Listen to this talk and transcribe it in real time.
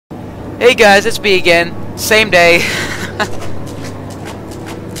Hey guys, it's me again. Same day.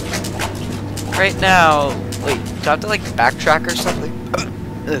 Right now, wait, do I have to like backtrack or something?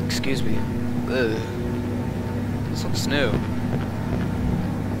 Excuse me. This looks new.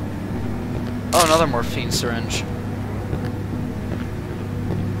 Oh, another morphine syringe.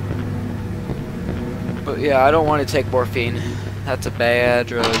 But yeah, I don't want to take morphine. That's a bad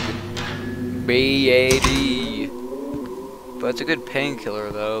drug. BAD. But it's a good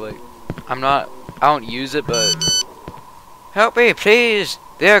painkiller though. Like, I don't use it, but help me, please.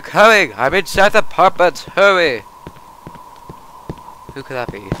 They're coming. I'm inside the apartment. Hurry. Who could that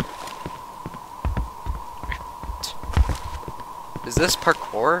be? Is this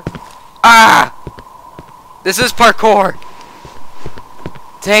parkour? Ah! This is parkour.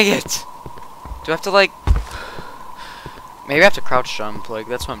 Dang it. Do I have to like? Maybe I have to crouch jump. Like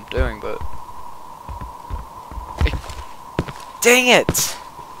that's what I'm doing, but dang it.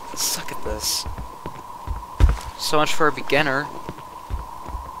 I suck at this. So much for a beginner.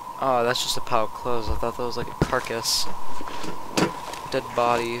 Oh, that's just a pile of clothes. I thought that was like a carcass. Dead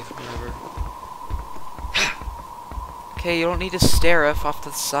body, whatever. Okay, you don't need to stare off to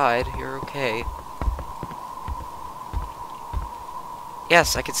the side. You're okay.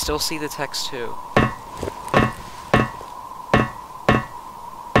 Yes, I can still see the text too.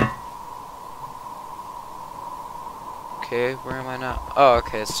 Okay, where am I now? Oh,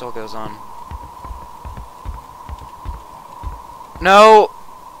 okay, it still goes on. No!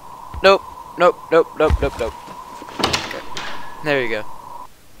 Nope, nope, nope, nope, nope, nope. Okay, there you go.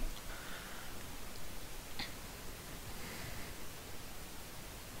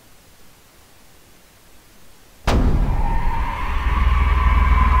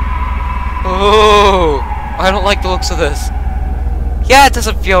 Oh, I don't like the looks of this. Yeah, it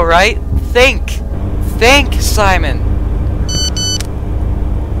doesn't feel right. Think, Simon.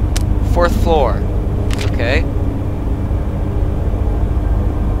 4th floor. Okay.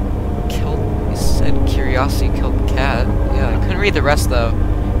 He said curiosity killed the cat. Yeah, I couldn't read the rest though.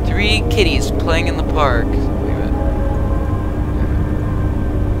 3 kitties playing in the park. Wait a minute.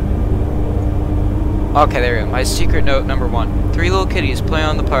 Okay, there we go. My secret note number 1. 3 little kitties playing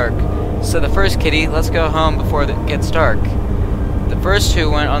on the park. So the first kitty, let's go home before it gets dark. The first 2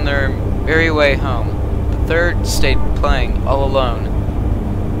 went on their merry way home. The 3rd stayed playing all alone.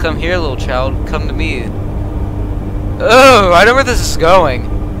 Come here, little child. Come to me. Oh, I know where this is going.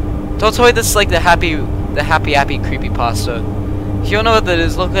 Don't tell me this is like the happy creepypasta. If you don't know what that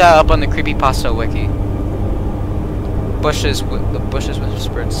is, look that up on the creepypasta wiki. The bushes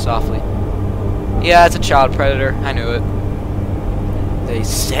whispered softly. Yeah, it's a child predator. I knew it. They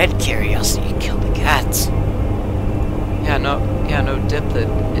said curiosity killed the cats. Yeah, no dip that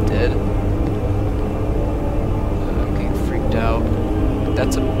it did. I'm getting freaked out.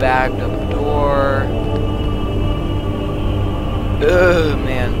 That's a bagged up door. Ugh,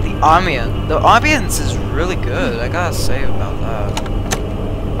 man, the ambience is really good. I gotta say about that.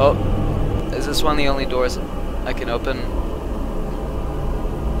 Oh, is this one of the only doors I can open?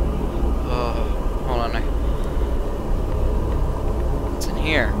 Oh, hold on. What's in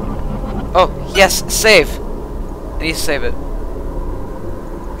here? Oh, yes, save. I need to save it.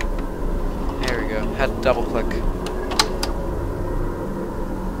 There we go. Had to double click.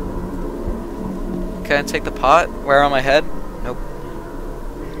 Can I take the pot? Wear on my head? Nope.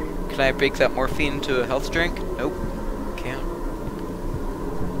 Can I bake that morphine into a health drink? Nope. Can't.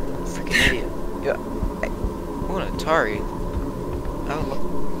 Freaking idiot. Yeah. Oh, an Atari. Oh,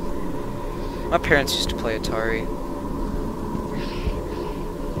 my parents used to play Atari.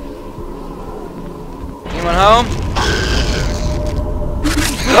 Anyone home?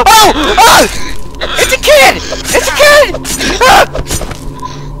 Oh! Oh! It's a kid! It's a kid! Ah!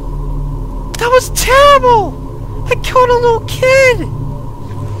 That was terrible! I killed a little kid!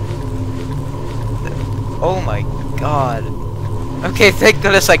 Oh my god. Okay, thank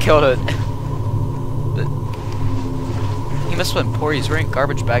goodness I killed it. But he must have been poor. He's wearing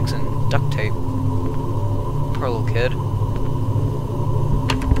garbage bags and duct tape. Poor little kid.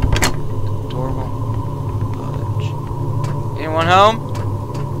 The door won't budge. Anyone home?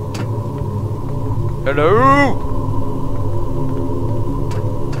 Hello?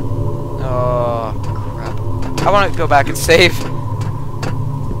 Oh, crap. I want to go back and save.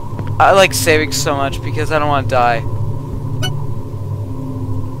 I like saving so much because I don't want to die.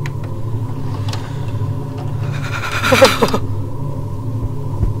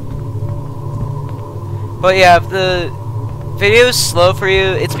 But yeah, if the video is slow for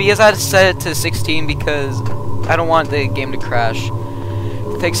you, it's because I set it to 16 because I don't want the game to crash.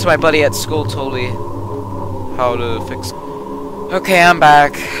 Thanks to my buddy at school told me how to fix it. Okay, I'm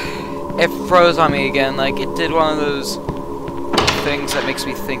back. it froze on me again. Like, it did one of those things that makes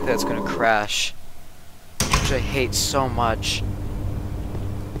me think that it's gonna crash. Which I hate so much.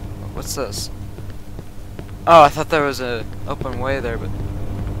 What's this? Oh, I thought there was a open way there, but...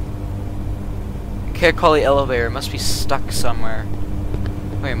 I can't call the elevator. It must be stuck somewhere.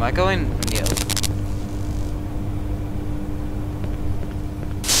 Wait, am I going? Yeah.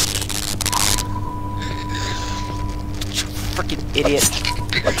 Freaking idiot.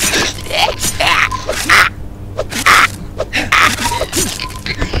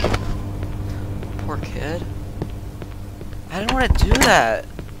 Poor kid. I didn't want to do that.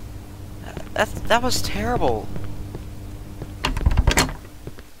 That was terrible.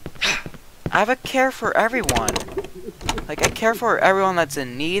 I have a care for everyone. Like, I care for everyone that's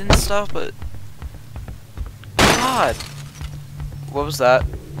in need and stuff, but... God. What was that?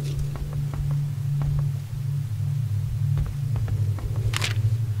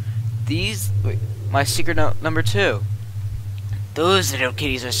 Wait, my secret note number 2. Those little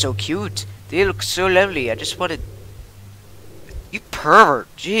kitties are so cute. They look so lovely. I just wanted... You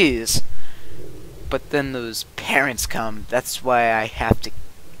pervert, jeez. But then those parents come. That's why I have to...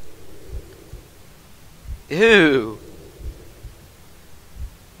 Ew.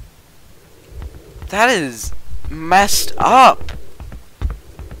 That is messed up.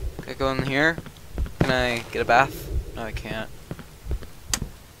 Can I go in here? Can I get a bath? No, I can't.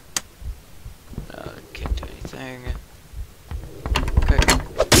 No, I can't do anything. Okay.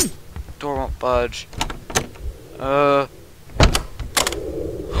 Door won't budge.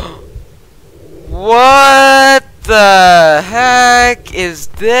 What the heck is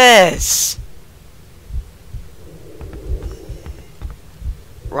this?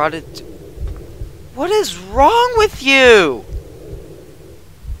 Rotted. What is wrong with you?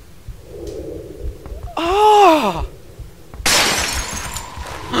 Oh!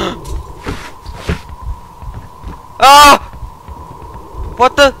 Ah!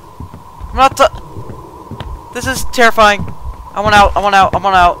 What the? I'm not. This is terrifying. I want out. I want out. I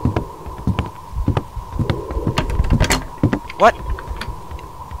want out. What?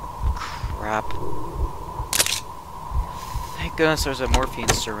 Crap. Thank goodness there's a morphine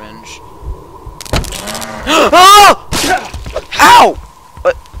syringe. Oh! Ow!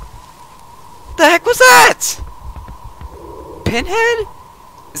 What the heck was that? Pinhead?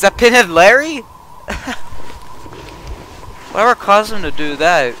 Is that Pinhead Larry? Whatever caused him to do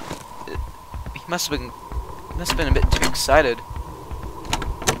that? He must have been a bit too excited.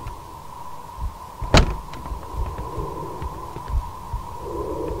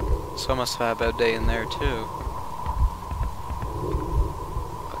 So I must have had a bad day in there too.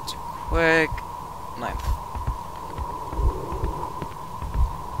 Go too quick. Knife.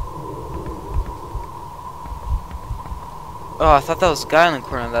 Oh, I thought that was a guy in the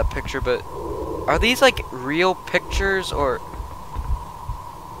corner of that picture, but are these like real pictures or?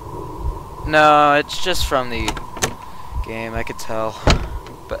 No, it's just from the game, I could tell.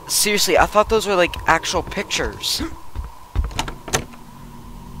 But seriously, I thought those were like actual pictures.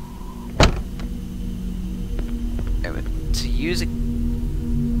 To use a...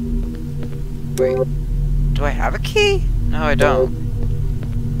 Wait, do I have a key? No, I don't.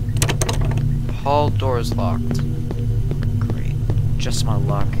 Hall door is locked. Great, just my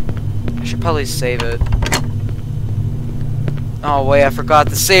luck. I should probably save it. Oh wait, I forgot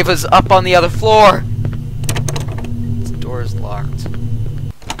the save was up on the other floor! This door is locked.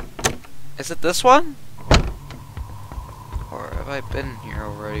 Is it this one? Or have I been in here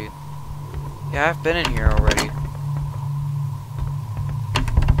already? Yeah, I've been in here already.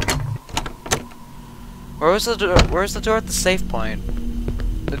 Where's the door at the safe point?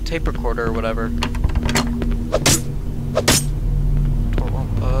 The tape recorder or whatever. Door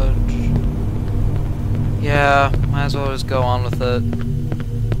won't budge. Yeah, might as well just go on with it.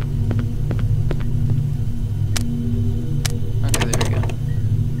 Okay, there we go.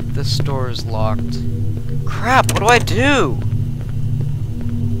 This door is locked. Crap, what do I do?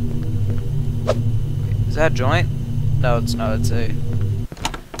 Wait, is that a joint? No, it's not, it's a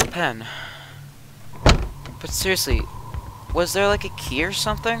pen. But seriously, was there like a key or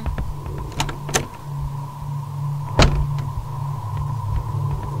something?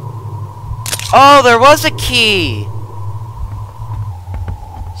 Oh, there was a key!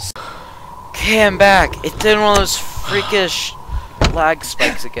 Okay, I'm back. It did one of those freakish lag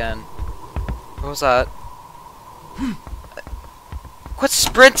spikes again. What was that? Quit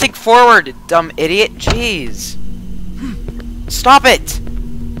sprinting forward, you dumb idiot. Jeez. Stop it!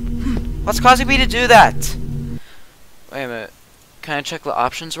 What's causing me to do that? Wait a minute. Can I check the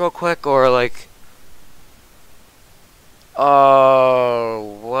options real quick, or like...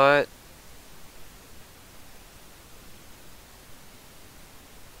 Oh, what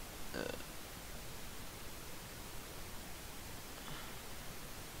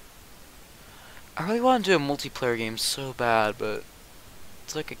really want to do a multiplayer game so bad, but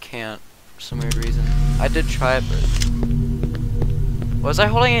it's like I can't for some weird reason. I did try it, but was I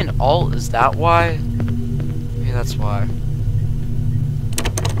holding in Alt? Is that why? Maybe that's why.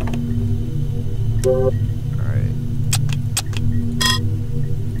 Alright.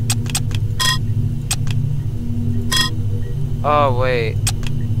 Oh, wait.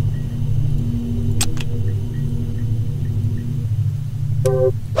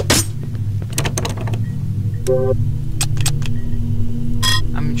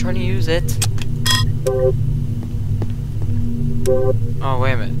 I'm trying to use it. Oh,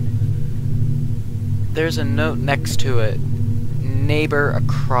 wait a minute. There's a note next to it. Neighbor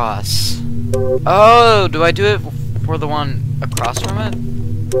across. Oh, do I do it for the one across from it?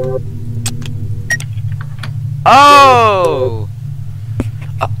 Oh!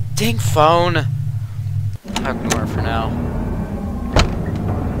 Oh, dang phone. I'll ignore it for now.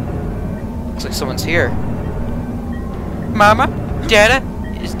 Looks like someone's here. Mama? Dada?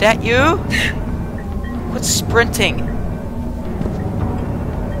 Is that you? What's sprinting?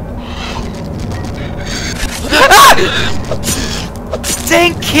 Ah!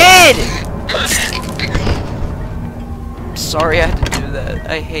 Dang kid! Sorry I had to do that.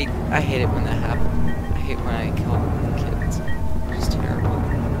 I hate it when that happens. I hate when I kill kids. It's terrible.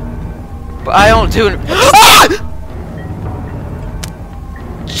 But I don't do it. Ah!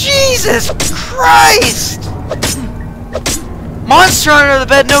 Jesus Christ! Monster under the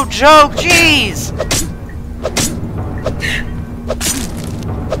bed, no joke, jeez!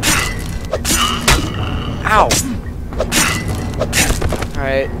 Ow!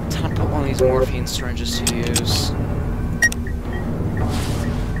 Alright, time to put one of these morphine syringes to use.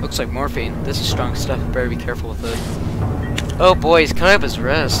 Looks like morphine. This is strong stuff, better be careful with it. Oh boy, he's cutting up his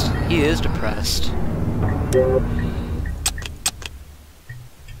wrist. He is depressed.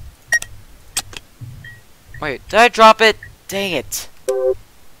 Wait, did I drop it? Dang it.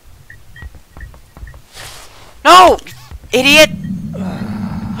 No! Idiot!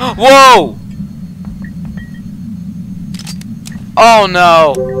 Whoa! Oh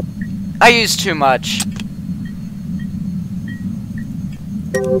no! I used too much.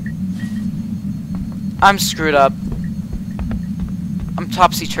 I'm screwed up. I'm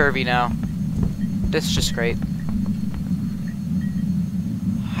topsy-turvy now. This is just great.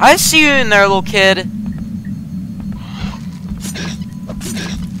 I see you in there, little kid.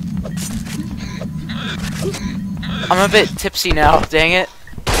 I'm a bit tipsy now, dang it.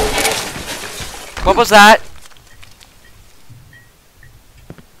 What was that?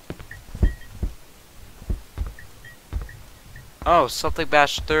 Oh, something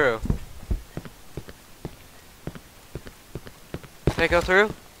bashed through. Can I go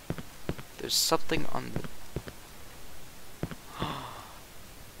through? There's something on the...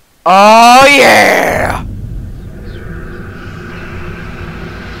 Oh yeah!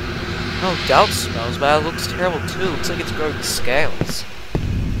 No doubt smells bad. It looks terrible too. Looks like it's growing scales.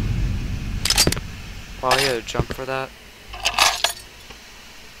 Wow, you had to jump for that.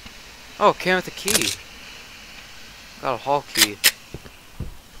 Oh, it came with a key. Got a hall key.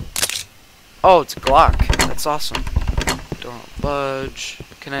 Oh, it's a Glock. That's awesome. Don't budge.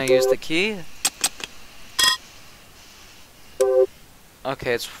 Can I use the key?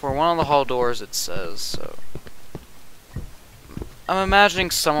 Okay, it's for one of the hall doors, it says, so... I'm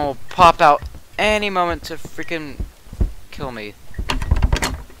imagining someone will pop out any moment to freaking kill me.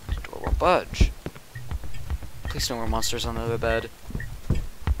 The door will budge. Please no more monsters on the other bed.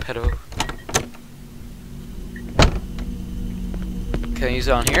 Pedo. Can I use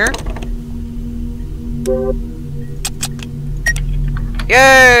it on here?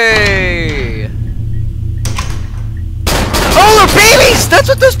 Yay! Oh, they're babies! That's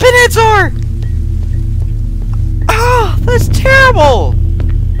what those pinheads are! Oh, that's terrible!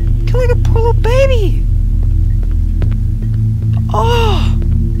 Killing a poor little baby! Oh!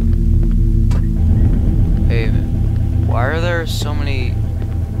 Hey, why are there so many...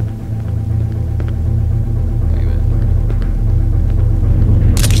 Wait a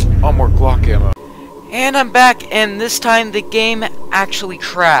minute. Oh, more Glock ammo. And I'm back, and this time the game actually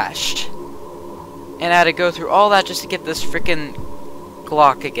crashed. And I had to go through all that just to get this frickin'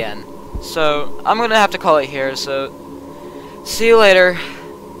 Glock again. So, I'm gonna have to call it here, so... See you later.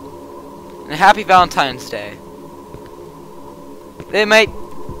 And happy Valentine's Day. They might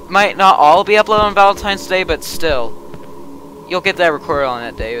not all be uploaded on Valentine's Day, but still. You'll get that recorded on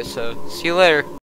that day, so see you later.